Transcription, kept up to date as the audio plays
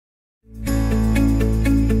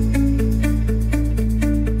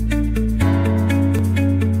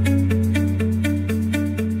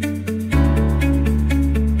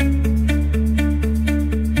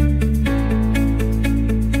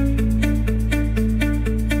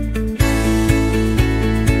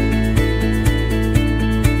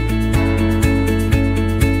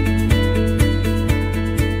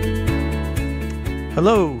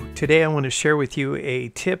Hello, today I want to share with you a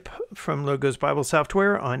tip from Logos Bible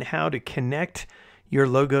Software on how to connect your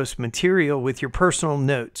Logos material with your personal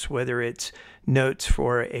notes, whether it's notes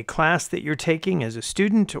for a class that you're taking as a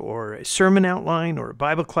student or a sermon outline or a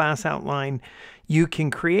Bible class outline. You can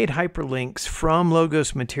create hyperlinks from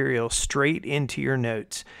Logos material straight into your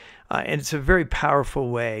notes. And it's a very powerful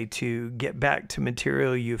way to get back to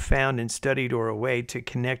material you've found and studied, or a way to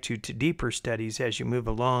connect you to deeper studies as you move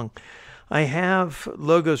along. I have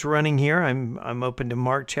Logos running here. I'm open to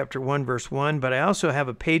Mark chapter 1, verse 1, but I also have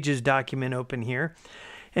a Pages document open here.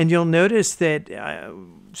 And you'll notice that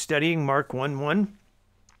studying Mark 1:1,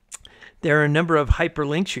 there are a number of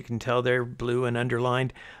hyperlinks. You can tell they're blue and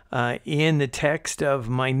underlined in the text of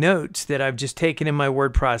my notes that I've just taken in my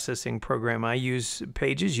word processing program. I use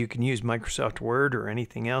Pages. You can use Microsoft Word or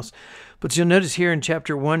anything else. But you'll notice here in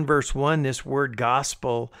chapter 1, verse 1, this word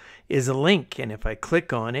gospel is a link. And if I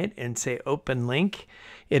click on it and say open link,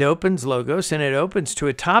 it opens Logos and it opens to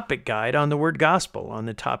a topic guide on the word gospel, on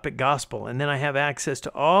the topic gospel. And then I have access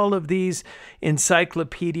to all of these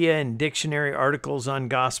encyclopedia and dictionary articles on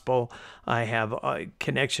gospel. I have a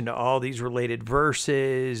connection to all these related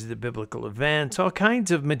verses, the biblical events, all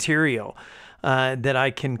kinds of material that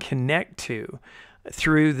I can connect to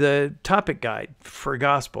through the topic guide for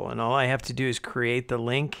gospel. And all I have to do is create the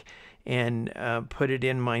link and put it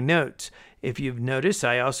in my notes. If you've noticed,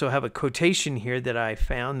 I also have a quotation here that I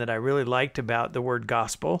found that I really liked about the word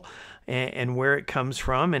gospel and where it comes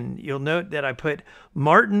from. And you'll note that I put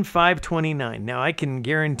Martin 5:29. Now, I can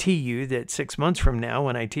guarantee you that 6 months from now,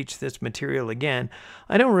 when I teach this material again,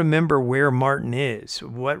 I don't remember where Martin is,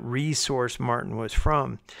 what resource Martin was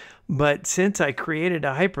from. But since I created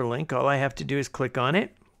a hyperlink, all I have to do is click on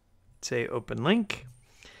it, say open link,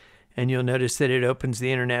 and you'll notice that it opens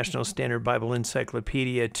the International Standard Bible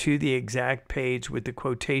Encyclopedia to the exact page with the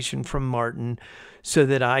quotation from Martin, so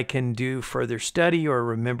that I can do further study or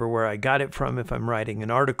remember where I got it from. If I'm writing an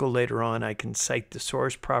article later on, I can cite the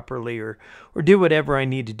source properly or do whatever I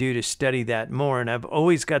need to do to study that more. And I've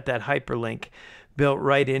always got that hyperlink built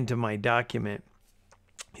right into my document.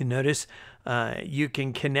 You notice you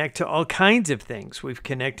can connect to all kinds of things. We've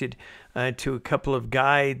connected to a couple of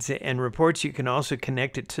guides and reports. You can also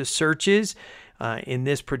connect it to searches. In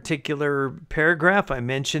this particular paragraph, I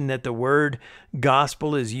mentioned that the word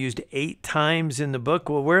gospel is used 8 times in the book.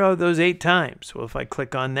 Well, where are those 8 times? Well, if I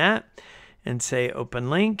click on that and say open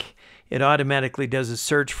link, it automatically does a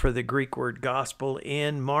search for the Greek word gospel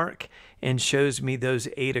in Mark and shows me those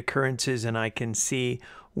 8 occurrences, and I can see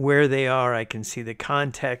where they are. I can see the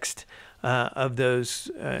context of those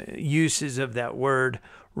uses of that word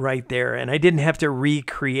right there. And I didn't have to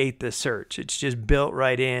recreate the search. It's just built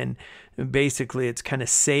right in. Basically, it's kind of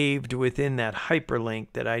saved within that hyperlink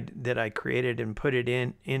that I created and put it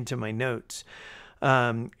into my notes.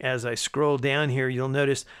 As I scroll down here, you'll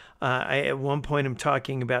notice at one point I'm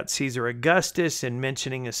talking about Caesar Augustus and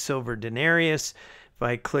mentioning a silver denarius. If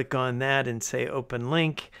I click on that and say open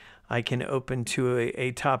link, I can open to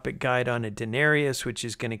a topic guide on a denarius, which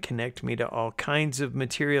is going to connect me to all kinds of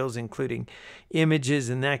materials, including images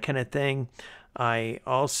and that kind of thing. I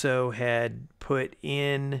also had put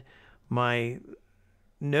in my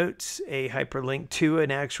notes a hyperlink to an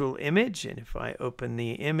actual image. And if I open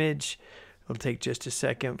the image, it'll take just a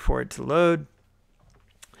second for it to load.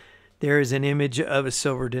 There is an image of a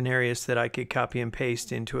silver denarius that I could copy and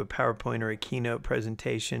paste into a PowerPoint or a keynote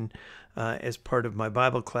presentation as part of my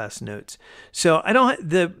Bible class notes. So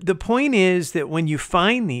the point is that when you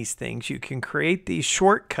find these things, you can create these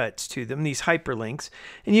shortcuts to them, these hyperlinks,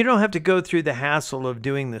 and you don't have to go through the hassle of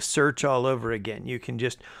doing the search all over again. You can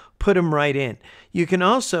just put them right in. You can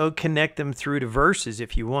also connect them through to verses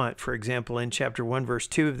if you want. For example, in chapter 1, verse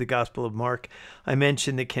 2 of the Gospel of Mark, I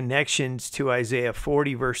mentioned the connections to Isaiah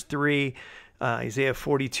 40, verse 3, Isaiah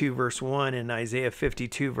 42, verse 1, and Isaiah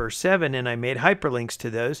 52, verse 7, and I made hyperlinks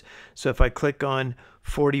to those. So if I click on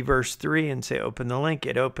 40, verse 3 and say open the link,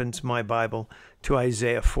 it opens my Bible to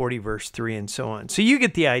Isaiah 40, verse 3, and so on. So you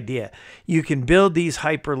get the idea. You can build these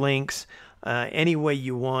hyperlinks any way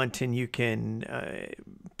you want, and you can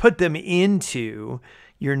put them into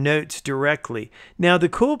your notes directly. Now, the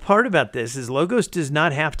cool part about this is Logos does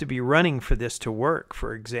not have to be running for this to work.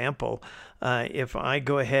 For example, if I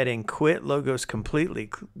go ahead and quit Logos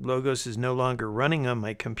completely, Logos is no longer running on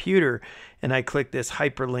my computer, and I click this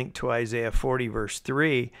hyperlink to Isaiah 40, verse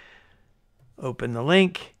 3, open the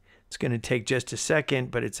link. It's going to take just a second,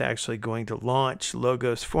 but it's actually going to launch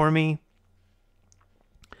Logos for me.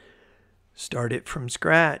 Start it from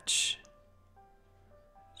scratch.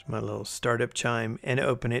 It's my little startup chime, and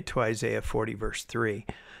open it to Isaiah 40, verse 3.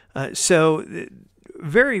 So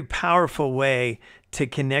very powerful way to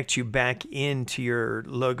connect you back into your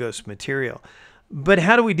Logos material. But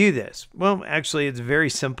how do we do this? Well, actually, it's very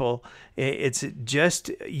simple. It's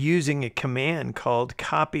just using a command called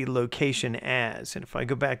copy location as. And if I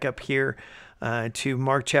go back up here to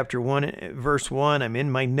Mark chapter 1, verse 1, I'm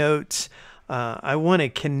in my notes. I want to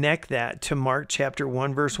connect that to Mark chapter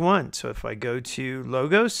 1, verse 1. So if I go to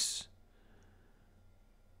Logos,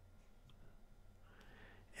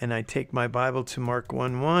 and I take my Bible to Mark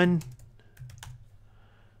 1:1,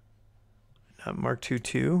 not Mark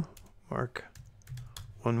 2:2, Mark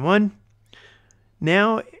 1:1.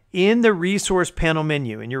 Now, in the resource panel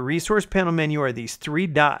menu, in your resource panel menu are these three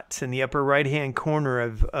dots in the upper right-hand corner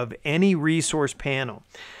of any resource panel.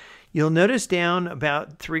 You'll notice down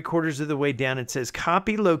about 3/4 of the way down, it says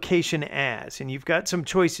copy location as, and you've got some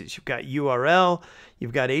choices. You've got URL,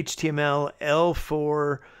 you've got HTML,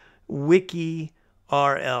 L4, Wiki,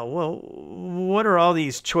 RL. Well, what are all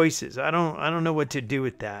these choices? I don't know what to do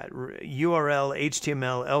with that. URL,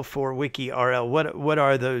 HTML, L4, Wiki, RL. What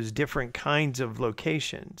are those different kinds of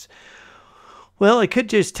locations? Well, I could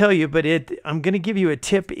just tell you, but I'm going to give you a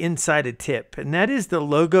tip inside a tip, and that is the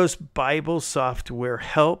Logos Bible Software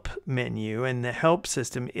Help menu, and the help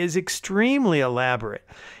system is extremely elaborate.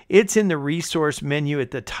 It's in the resource menu at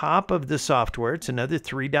the top of the software. It's another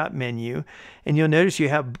three-dot menu, and you'll notice you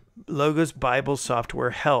have Logos Bible Software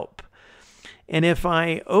Help. And if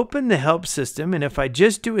I open the help system, and if I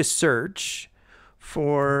just do a search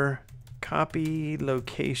for copy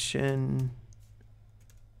location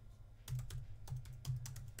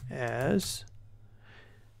as,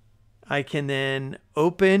 I can then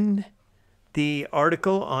open the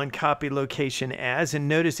article on copy location as, and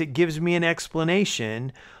notice it gives me an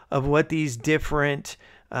explanation of what these different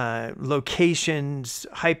locations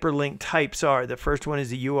hyperlink types are. The first one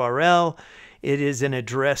is a URL. It is an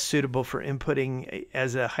address suitable for inputting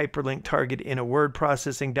as a hyperlink target in a word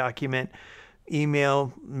processing document.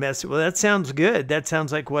 Email, message. Well, that sounds good. That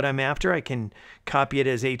sounds like what I'm after. I can copy it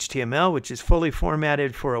as HTML, which is fully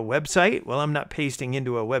formatted for a website. Well, I'm not pasting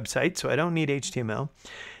into a website, so I don't need HTML.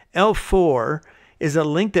 L4 is a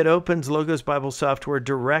link that opens Logos Bible Software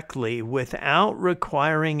directly without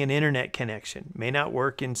requiring an internet connection. May not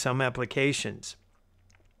work in some applications.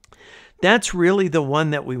 That's really the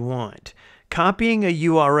one that we want. Copying a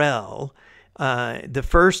URL, the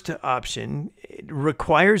first option,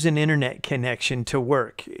 requires an internet connection to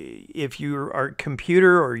work. If your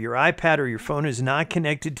computer or your iPad or your phone is not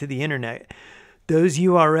connected to the internet, those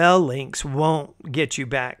URL links won't get you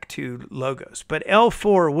back to Logos. But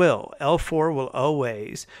L4 will. L4 will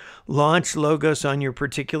always launch Logos on your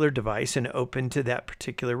particular device and open to that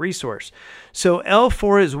particular resource. So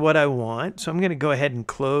L4 is what I want. So I'm going to go ahead and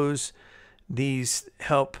close these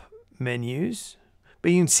help menus.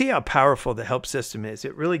 But you can see how powerful the help system is.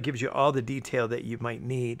 It really gives you all the detail that you might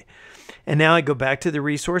need. And now I go back to the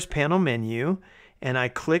resource panel menu and I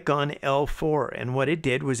click on L4. And what it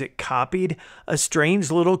did was it copied a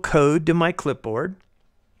strange little code to my clipboard.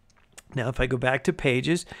 Now if I go back to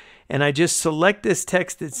Pages and I just select this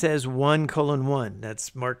text that says 1:1,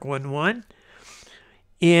 that's Mark 1:1.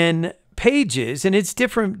 In Pages, and it's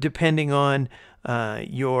different depending on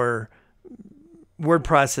your word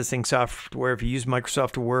processing software. If you use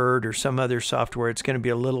Microsoft Word or some other software, it's going to be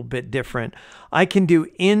a little bit different. I can do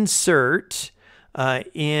insert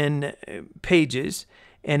in Pages,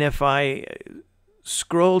 and if I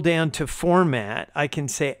scroll down to format, I can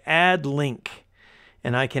say add link,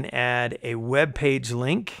 and I can add a web page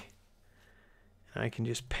link. I can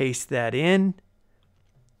just paste that in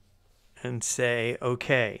and say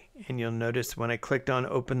OK, and you'll notice when I clicked on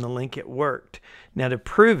open the link, it worked. Now to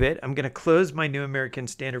prove it, I'm going to close my New American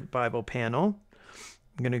Standard Bible panel.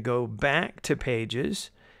 I'm going to go back to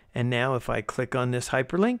Pages, and now if I click on this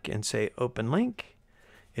hyperlink and say open link,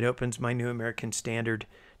 it opens my New American Standard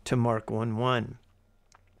to Mark 1:1.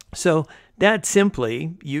 So that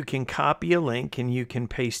simply, you can copy a link and you can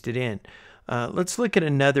paste it in. Let's look at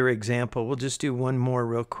another example. We'll just do one more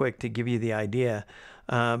real quick to give you the idea.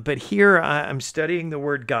 But here I'm studying the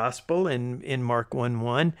word gospel in Mark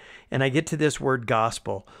 1:1, and I get to this word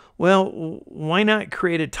gospel. Well, why not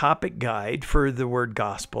create a topic guide for the word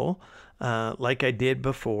gospel like I did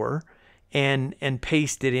before and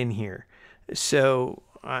paste it in here? So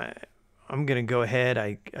I'm going to go ahead.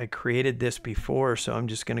 I created this before, so I'm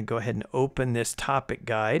just going to go ahead and open this topic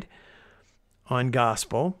guide on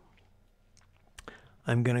gospel.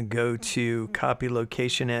 I'm going to go to copy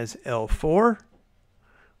location as L4.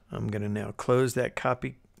 I'm going to now close that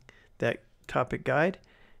topic guide,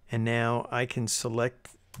 and now I can select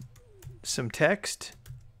some text,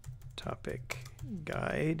 topic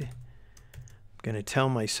guide. I'm going to tell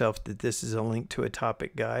myself that this is a link to a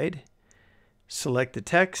topic guide. Select the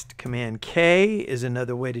text. Command K is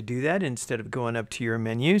another way to do that instead of going up to your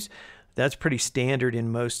menus. That's pretty standard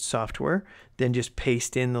in most software. Then just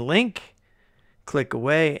paste in the link, click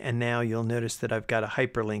away, and now you'll notice that I've got a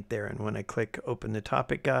hyperlink there. And when I click open the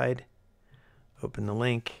topic guide, open the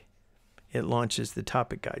link, it launches the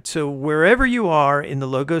topic guide. So wherever you are in the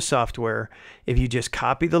Logos software, if you just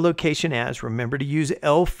copy the location as, remember to use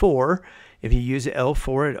L4. If you use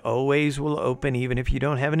L4, it always will open even if you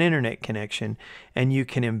don't have an internet connection. And you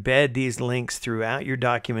can embed these links throughout your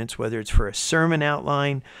documents, whether it's for a sermon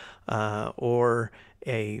outline or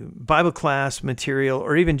a Bible class material,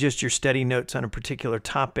 or even just your study notes on a particular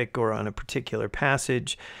topic or on a particular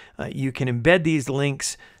passage. You can embed these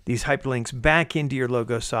links, these hyperlinks, back into your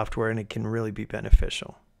Logos software, and it can really be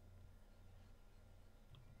beneficial.